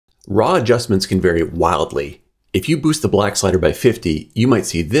Raw adjustments can vary wildly. If you boost the black slider by 50, you might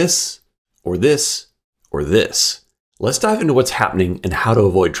see this, or this, or this. Let's dive into what's happening and how to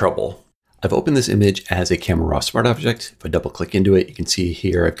avoid trouble. I've opened this image as a Camera Raw Smart Object. If I double click into it, you can see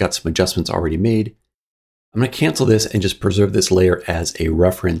here I've got some adjustments already made. I'm going to cancel this and just preserve this layer as a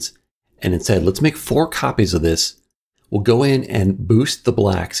reference. And instead, let's make 4 copies of this. We'll go in and boost the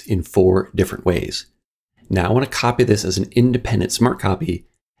blacks in 4 different ways. Now I want to copy this as an independent smart copy,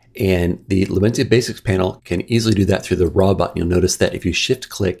 and the Lumentia Basics panel can easily do that through the Raw button. You'll notice that if you shift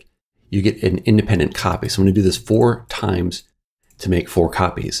click, you get an independent copy. So I'm going to do this 4 times to make 4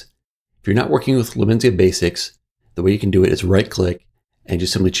 copies. If you're not working with Lumentia Basics, the way you can do it is right click and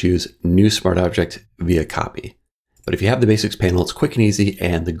just simply choose New Smart Object via Copy. But if you have the Basics panel, it's quick and easy,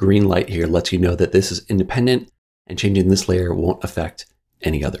 and the green light here lets you know that this is independent and changing this layer won't affect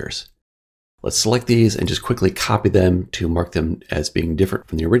any others. Let's select these and just quickly copy them to mark them as being different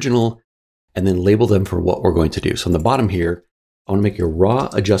from the original, and then label them for what we're going to do. So on the bottom here, I want to make a raw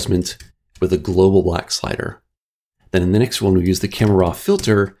adjustment with a global black slider. Then in the next one, we'll use the Camera Raw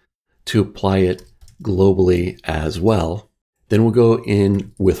filter to apply it globally as well. Then we'll go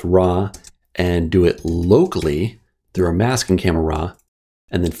in with raw and do it locally through our mask in Camera Raw.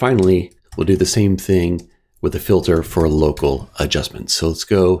 And then finally, we'll do the same thing with the filter for local adjustments. So let's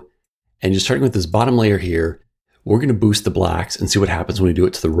go, and just starting with this bottom layer here, we're going to boost the blacks and see what happens when we do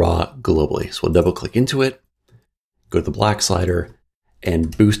it to the raw globally. So we'll double click into it, go to the black slider,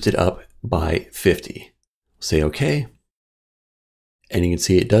 and boost it up by 50. Say OK. And you can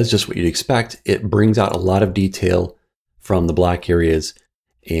see it does just what you'd expect. It brings out a lot of detail from the black areas,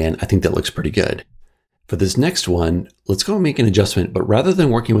 and I think that looks pretty good. For this next one, let's go and make an adjustment, but rather than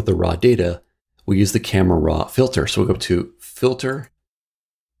working with the raw data, we'll use the Camera Raw filter. So we'll go to Filter,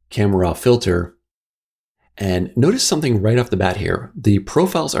 Camera Raw Filter, and notice something right off the bat here. The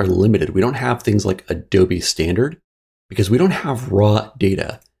profiles are limited. We don't have things like Adobe Standard because we don't have raw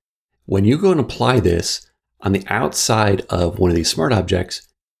data. When you go and apply this on the outside of one of these smart objects,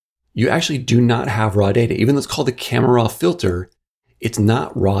 you actually do not have raw data. Even though it's called the Camera Raw filter, it's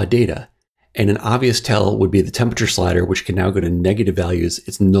not raw data. And an obvious tell would be the temperature slider, which can now go to negative values.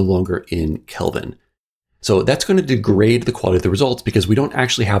 It's no longer in Kelvin. So that's going to degrade the quality of the results because we don't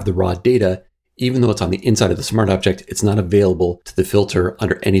actually have the raw data. Even though it's on the inside of the smart object, it's not available to the filter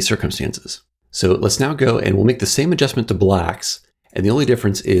under any circumstances. So let's now go and we'll make the same adjustment to blacks. And the only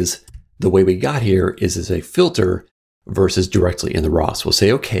difference is the way we got here is as a filter versus directly in the raw. So we'll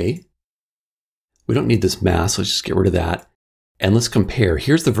say, okay, we don't need this mask. Let's just get rid of that. And let's compare.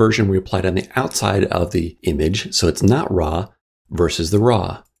 Here's the version we applied on the outside of the image. So it's not raw versus the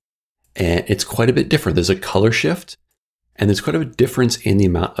raw. And it's quite a bit different. There's a color shift and there's quite a bit difference in the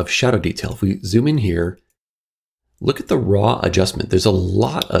amount of shadow detail. If we zoom in here, look at the raw adjustment. There's a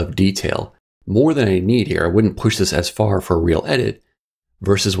lot of detail, more than I need here. I wouldn't push this as far for a real edit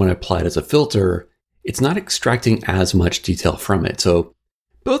versus when I apply it as a filter, it's not extracting as much detail from it. So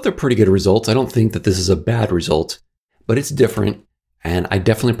both are pretty good results. I don't think that this is a bad result, but it's different, and I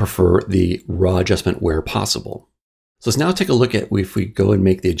definitely prefer the raw adjustment where possible. So let's now take a look at if we go and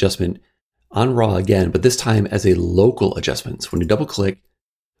make the adjustment on raw again, but this time as a local adjustment. So when you double click,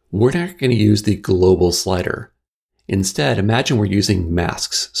 we're not going to use the global slider. Instead, imagine we're using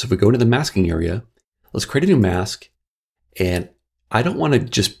masks. So if we go into the masking area, let's create a new mask, and I don't want to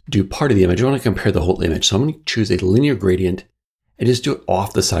just do part of the image. I want to compare the whole image. So I'm going to choose a linear gradient and just do it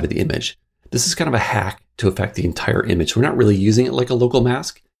off the side of the image. This is kind of a hack to affect the entire image. We're not really using it like a local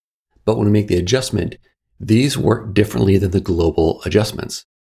mask, but when we make the adjustment, these work differently than the global adjustments.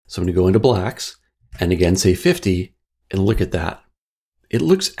 So I'm going to go into blacks and again say 50 and look at that. It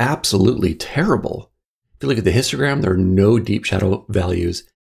looks absolutely terrible. If you look at the histogram, there are no deep shadow values.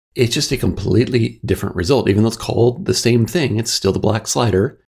 It's just a completely different result. Even though it's called the same thing, it's still the black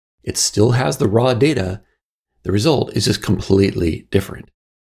slider. It still has the raw data. The result is just completely different.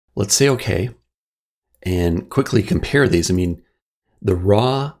 Let's say okay and quickly compare these. I mean, the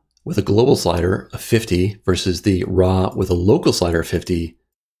raw with a global slider of 50 versus the raw with a local slider of 50,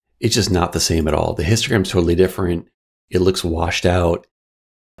 it's just not the same at all. The histogram's totally different. It looks washed out.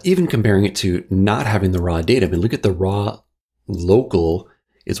 Even comparing it to not having the raw data, I mean, look at the raw local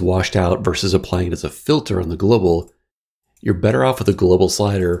is washed out versus applying it as a filter on the global. You're better off with a global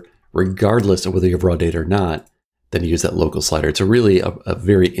slider, regardless of whether you have raw data or not, than to use that local slider. It's really a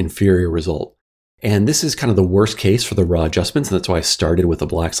very inferior result. And this is kind of the worst case for the raw adjustments, and that's why I started with a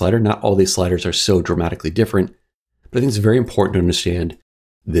black slider. Not all these sliders are so dramatically different, but I think it's very important to understand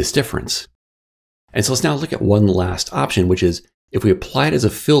this difference. And so let's now look at one last option, which is if we apply it as a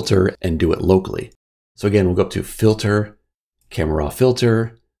filter and do it locally. So again, we'll go up to Filter, Camera Raw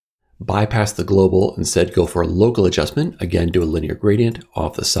Filter. bypass the global, instead go for a local adjustment. Again, do a linear gradient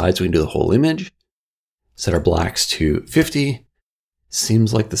off the side so we can do the whole image. Set our blacks to 50.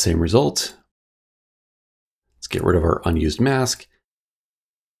 Seems like the same result. Let's get rid of our unused mask.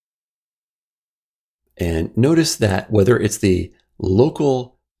 And notice that whether it's the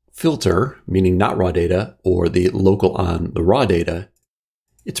local filter, meaning not raw data, or the local on the raw data,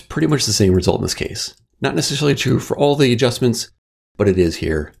 it's pretty much the same result in this case. Not necessarily true for all the adjustments, but it is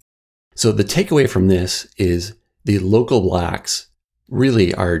here. So the takeaway from this is the local blacks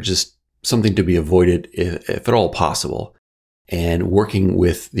really are just something to be avoided if at all possible. And working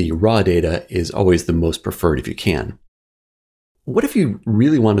with the raw data is always the most preferred if you can. What if you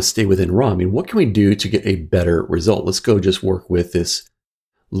really want to stay within raw? I mean, what can we do to get a better result? Let's go just work with this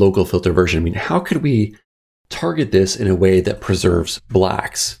local filter version. I mean, how could we target this in a way that preserves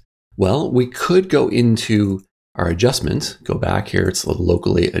blacks? Well, we could go into our adjustment, go back here, it's the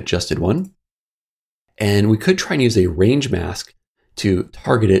locally adjusted one. And we could try and use a range mask to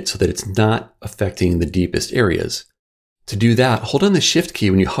target it so that it's not affecting the deepest areas. To do that, hold on the Shift key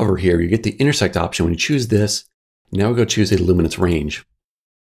when you hover here, you get the intersect option. When you choose this, now we go choose a luminance range.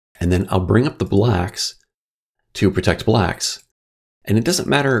 And then I'll bring up the blacks to protect blacks. And it doesn't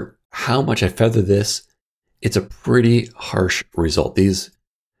matter how much I feather this, it's a pretty harsh result. These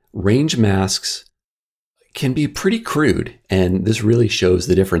range masks can be pretty crude, and this really shows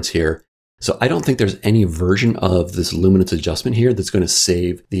the difference here. So I don't think there's any version of this luminance adjustment here that's going to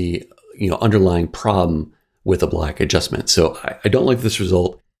save the underlying problem with a black adjustment. So I don't like this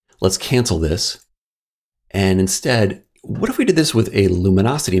result. Let's cancel this. And instead, what if we did this with a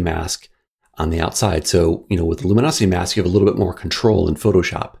luminosity mask on the outside? So, with the luminosity mask, you have a little bit more control in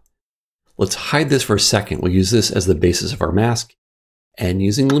Photoshop. Let's hide this for a second. We'll use this as the basis of our mask. And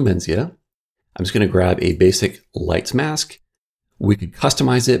using Lumensia, I'm just going to grab a basic lights mask. We could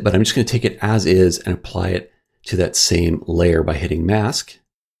customize it, but I'm just going to take it as is and apply it to that same layer by hitting mask.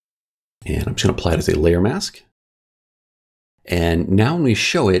 And I'm just going to apply it as a layer mask. And now when we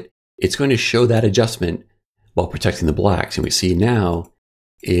show it, it's going to show that adjustment while protecting the blacks. And we see now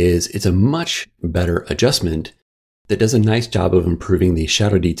is it's a much better adjustment that does a nice job of improving the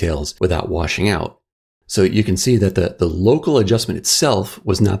shadow details without washing out. So you can see that the local adjustment itself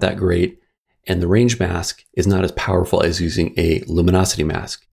was not that great, and the range mask is not as powerful as using a luminosity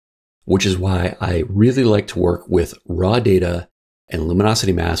mask, which is why I really like to work with raw data and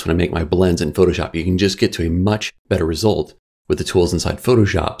luminosity masks when I make my blends in Photoshop. You can just get to a much better result with the tools inside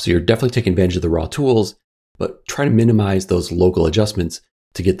Photoshop. So you're definitely taking advantage of the raw tools, but try to minimize those local adjustments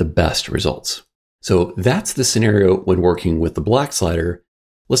to get the best results. So that's the scenario when working with the black slider.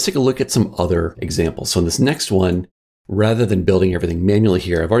 Let's take a look at some other examples. So in this next one, rather than building everything manually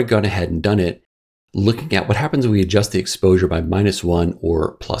here, I've already gone ahead and done it, looking at what happens when we adjust the exposure by -1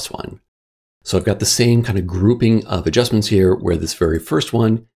 or +1. So I've got the same kind of grouping of adjustments here, where this very first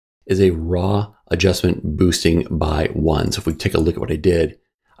one is a raw adjustment boosting by 1. So if we take a look at what I did,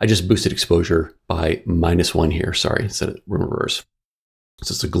 I just boosted exposure by -1 here. Sorry, set it in reverse.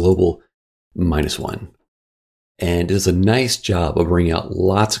 So it's a global -1. And it does a nice job of bringing out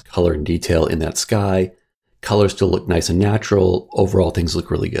lots of color and detail in that sky. Colors still look nice and natural. Overall, things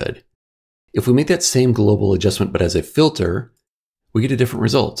look really good. If we make that same global adjustment, but as a filter, we get a different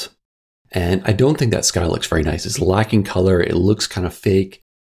result. And I don't think that sky looks very nice. It's lacking color. It looks kind of fake.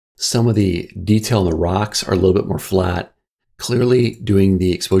 Some of the detail in the rocks are a little bit more flat. Clearly, doing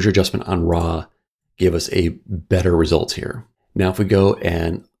the exposure adjustment on raw gave us a better result here. Now, if we go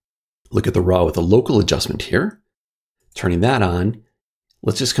and look at the raw with a local adjustment here, turning that on,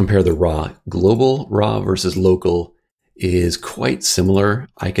 let's just compare the raw. Global raw versus local is quite similar.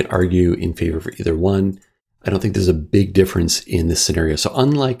 I could argue in favor for either one. I don't think there's a big difference in this scenario. So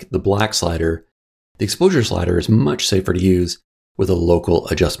unlike the black slider, the exposure slider is much safer to use with a local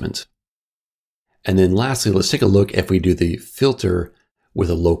adjustment. And then lastly, let's take a look if we do the filter with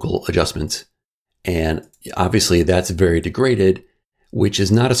a local adjustment. And obviously that's very degraded, which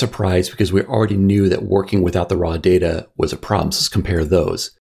is not a surprise because we already knew that working without the raw data was a problem. So let's compare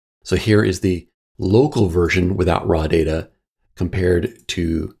those. So here is the local version without raw data compared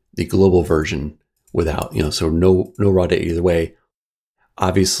to the global version without, so no raw data either way.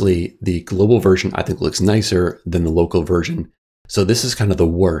 Obviously, the global version I think looks nicer than the local version. So this is kind of the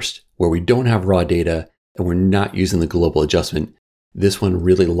worst, where we don't have raw data and we're not using the global adjustment. This one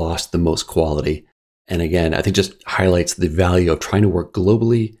really lost the most quality. And again, I think just highlights the value of trying to work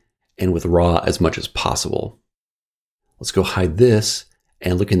globally and with raw as much as possible. Let's go hide this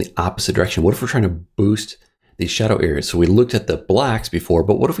and look in the opposite direction. What if we're trying to boost these shadow areas? So we looked at the blacks before,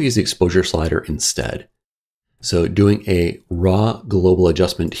 but what if we use the exposure slider instead? So doing a raw global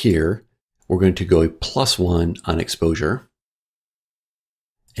adjustment here, we're going to go a +1 on exposure.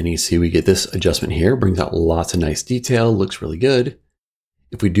 And you see we get this adjustment here, brings out lots of nice detail, looks really good.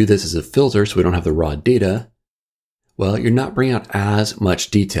 If we do this as a filter so we don't have the raw data, well, you're not bringing out as much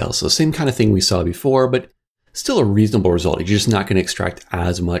detail. So same kind of thing we saw before, but still a reasonable result. You're just not going to extract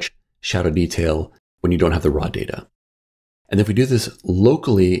as much shadow detail when you don't have the raw data. And if we do this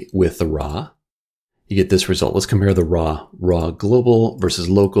locally with the raw, you get this result. Let's compare the raw global versus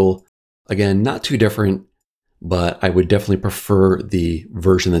local. Again, not too different, but I would definitely prefer the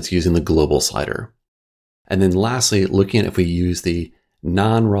version that's using the global slider. And then lastly, looking at if we use the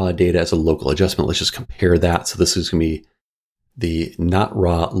non-raw data as a local adjustment, let's just compare that. So this is going to be the not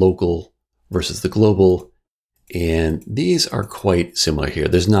raw local versus the global. And these are quite similar here.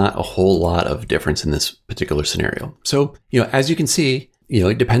 There's not a whole lot of difference in this particular scenario. So, as you can see,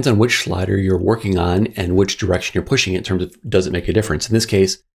 it depends on which slider you're working on and which direction you're pushing it in terms of does it make a difference. In this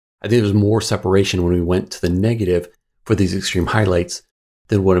case, I think there's more separation when we went to the negative for these extreme highlights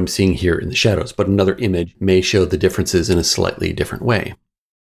than what I'm seeing here in the shadows, but another image may show the differences in a slightly different way.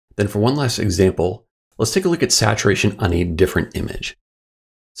 Then for one last example, let's take a look at saturation on a different image.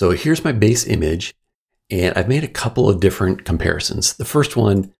 So here's my base image, and I've made a couple of different comparisons. The first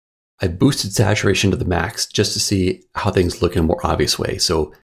one, I boosted saturation to the max just to see how things look in a more obvious way.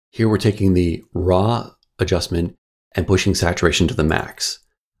 So here we're taking the raw adjustment and pushing saturation to the max.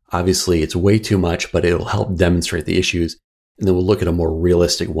 Obviously it's way too much, but it'll help demonstrate the issues. And then we'll look at a more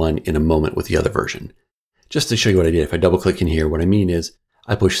realistic one in a moment with the other version. Just to show you what I did, if I double click in here, what I mean is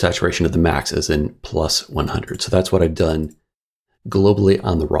I push saturation to the max as in +100. So that's what I've done globally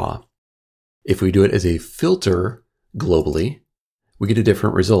on the raw. If we do it as a filter globally, we get a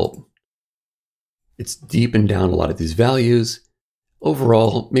different result. It's deepened down a lot of these values.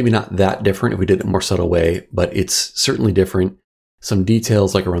 Overall, maybe not that different if we did it in a more subtle way, but it's certainly different. Some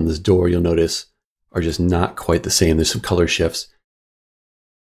details like around this door, you'll notice, are just not quite the same. There's some color shifts.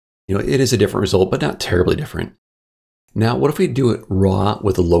 It is a different result, but not terribly different. Now, what if we do it raw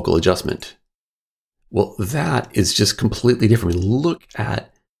with a local adjustment? Well, that is just completely different. Look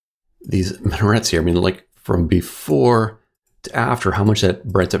at these minarets here. Like from before to after, how much that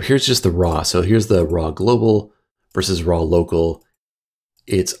breadth up. Here's just the raw. So here's the raw global versus raw local.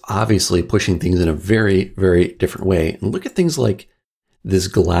 It's obviously pushing things in a very, very different way. And look at things like this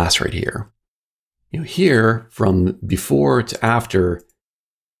glass right here. Here from before to after,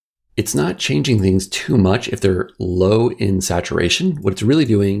 it's not changing things too much if they're low in saturation. What it's really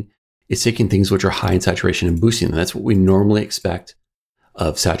doing is taking things which are high in saturation and boosting them. That's what we normally expect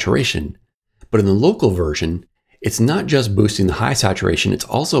of saturation. But in the local version, it's not just boosting the high saturation, it's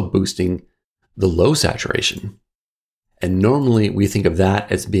also boosting the low saturation. And normally we think of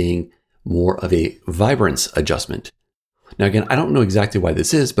that as being more of a vibrance adjustment. Now again, I don't know exactly why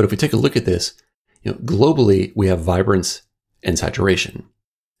this is, but if we take a look at this, globally we have vibrance and saturation.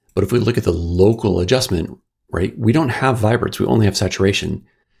 But if we look at the local adjustment, right, we don't have vibrance, we only have saturation.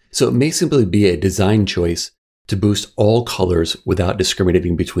 So it may simply be a design choice to boost all colors without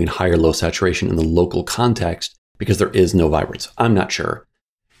discriminating between high or low saturation in the local context because there is no vibrance. I'm not sure.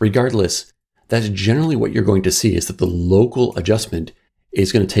 Regardless, that's generally what you're going to see is that the local adjustment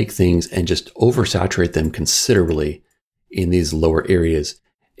is going to take things and just oversaturate them considerably in these lower areas.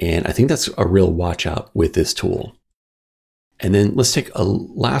 And I think that's a real watch out with this tool. And then let's take a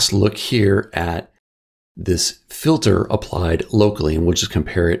last look here at this filter applied locally, and we'll just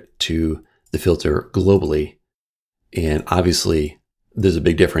compare it to the filter globally. And obviously there's a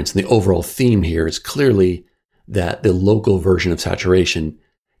big difference. And the overall theme here is clearly that the local version of saturation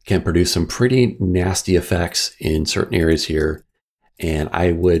can produce some pretty nasty effects in certain areas here. And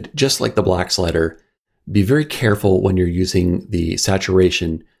I would, just like the black slider, be very careful when you're using the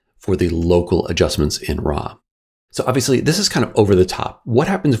saturation for the local adjustments in RAW. So obviously this is kind of over the top. What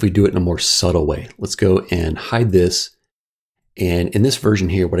happens if we do it in a more subtle way? Let's go and hide this. And in this version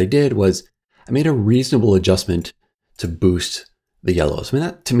here, what I did was I made a reasonable adjustment to boost the yellows.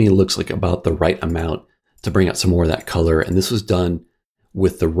 That to me looks like about the right amount to bring out some more of that color. And this was done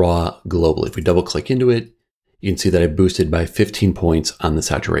with the raw global. If we double click into it, you can see that I boosted by 15 points on the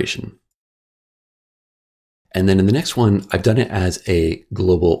saturation. And then in the next one, I've done it as a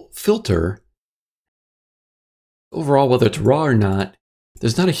global filter. Overall, whether it's raw or not,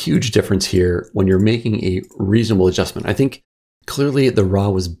 there's not a huge difference here when you're making a reasonable adjustment. I think clearly the raw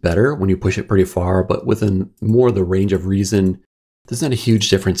was better when you push it pretty far, but within more the range of reason, there's not a huge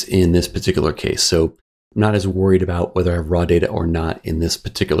difference in this particular case. So I'm not as worried about whether I have raw data or not in this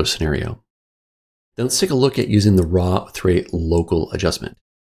particular scenario. Then let's take a look at using the raw through a local adjustment.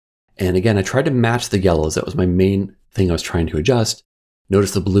 And again, I tried to match the yellows. That was my main thing I was trying to adjust.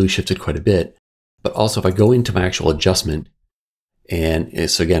 Notice the blue shifted quite a bit. But also if I go into my actual adjustment, and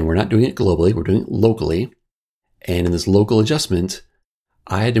so again, we're not doing it globally, we're doing it locally. And in this local adjustment,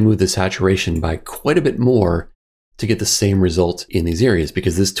 I had to move the saturation by quite a bit more to get the same result in these areas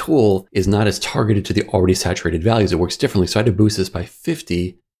because this tool is not as targeted to the already saturated values. It works differently. So I had to boost this by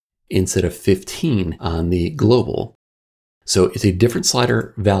 50 instead of 15 on the global. So it's a different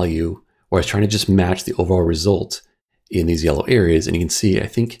slider value where I was trying to just match the overall result in these yellow areas. And you can see, I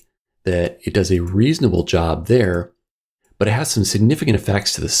think that it does a reasonable job there, but it has some significant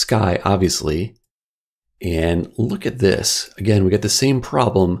effects to the sky, obviously. And look at this. Again, we got the same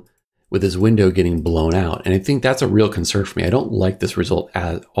problem with this window getting blown out. And I think that's a real concern for me. I don't like this result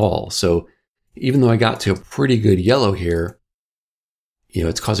at all. So even though I got to a pretty good yellow here,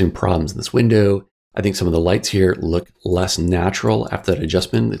 it's causing problems in this window. I think some of the lights here look less natural after that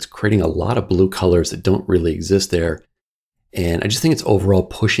adjustment. It's creating a lot of blue colors that don't really exist there. And I just think it's overall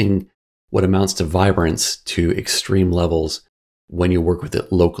pushing what amounts to vibrance to extreme levels when you work with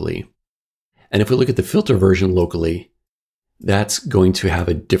it locally. And if we look at the filter version locally, that's going to have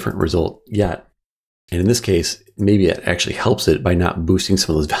a different result yet. And in this case, maybe it actually helps it by not boosting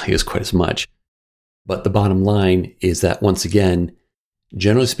some of those values quite as much. But the bottom line is that once again,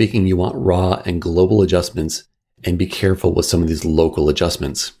 generally speaking, you want raw and global adjustments and be careful with some of these local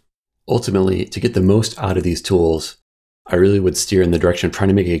adjustments. Ultimately, to get the most out of these tools, I really would steer in the direction of trying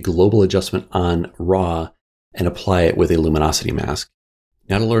to make a global adjustment on raw and apply it with a luminosity mask.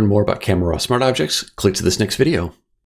 Now to learn more about Camera Raw Smart Objects, click to this next video.